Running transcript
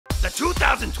The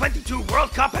 2022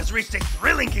 World Cup has reached a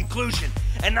thrilling conclusion,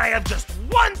 and I have just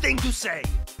one thing to say.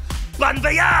 Bon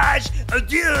voyage,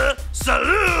 adieu,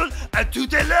 salut, à tout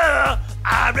à l'heure,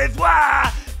 au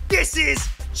revoir. This is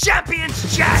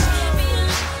Champions Chat.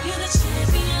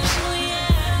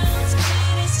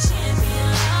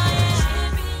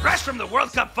 Fresh from the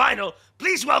World Cup final,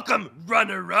 please welcome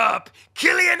runner-up,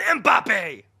 Kylian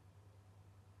Mbappe.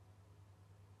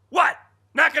 What?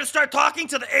 Not gonna start talking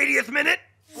till the 80th minute?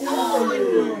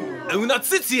 I will not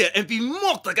sit here and be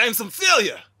mocked like I am some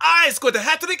failure. I scored a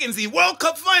hat-trick in the World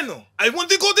Cup final. I won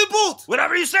the Golden Boot.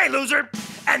 Whatever you say, loser.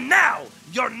 And now,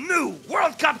 your new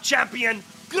World Cup champion,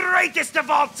 greatest of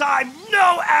all time,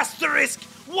 no asterisk,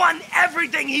 won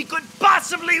everything he could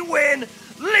possibly win,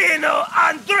 Lionel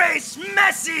Andres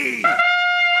Messi!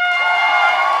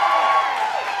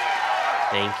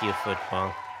 Thank you,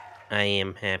 football. I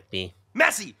am happy.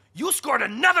 Messi, you scored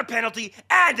another penalty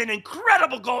and an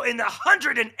incredible goal in the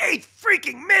 108th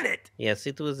freaking minute! Yes,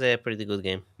 it was a pretty good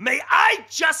game. May I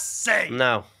just say...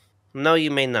 No,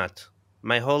 you may not.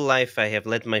 My whole life I have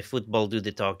let my football do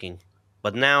the talking.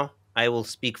 But now, I will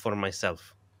speak for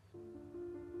myself.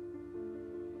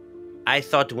 I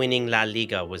thought winning La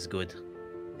Liga was good.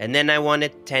 And then I won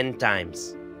it 10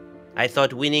 times. I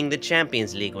thought winning the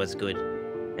Champions League was good.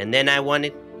 And then I won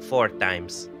it 4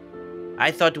 times. I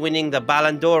thought winning the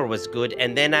Ballon d'Or was good,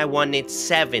 and then I won it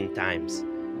 7 times.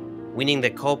 Winning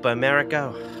the Copa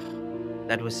America,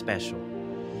 that was special.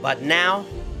 But now,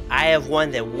 I have won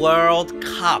the World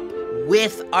Cup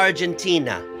with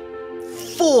Argentina.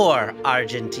 For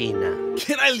Argentina.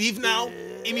 Can I leave now?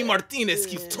 Amy Martinez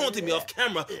keeps taunting me off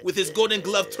camera with his Golden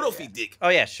Glove trophy, Dick. Oh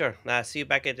yeah, sure. See you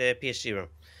back at the PSG room.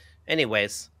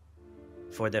 Anyways,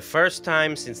 for the first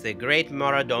time since the great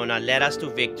Maradona led us to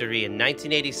victory in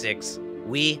 1986,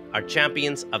 we are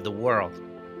champions of the world.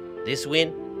 This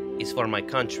win is for my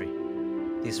country.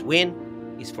 This win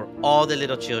is for all the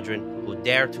little children who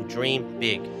dare to dream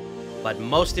big. But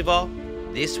most of all,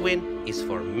 this win is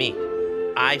for me.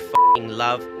 I f***ing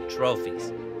love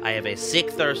trophies. I have a sick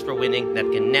thirst for winning that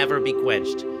can never be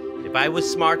quenched. If I was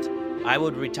smart, I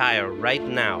would retire right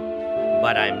now.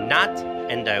 But I'm not,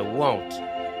 and I won't.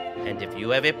 And if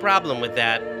you have a problem with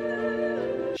that...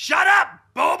 Shut up,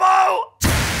 Bobo!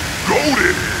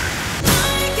 Golden!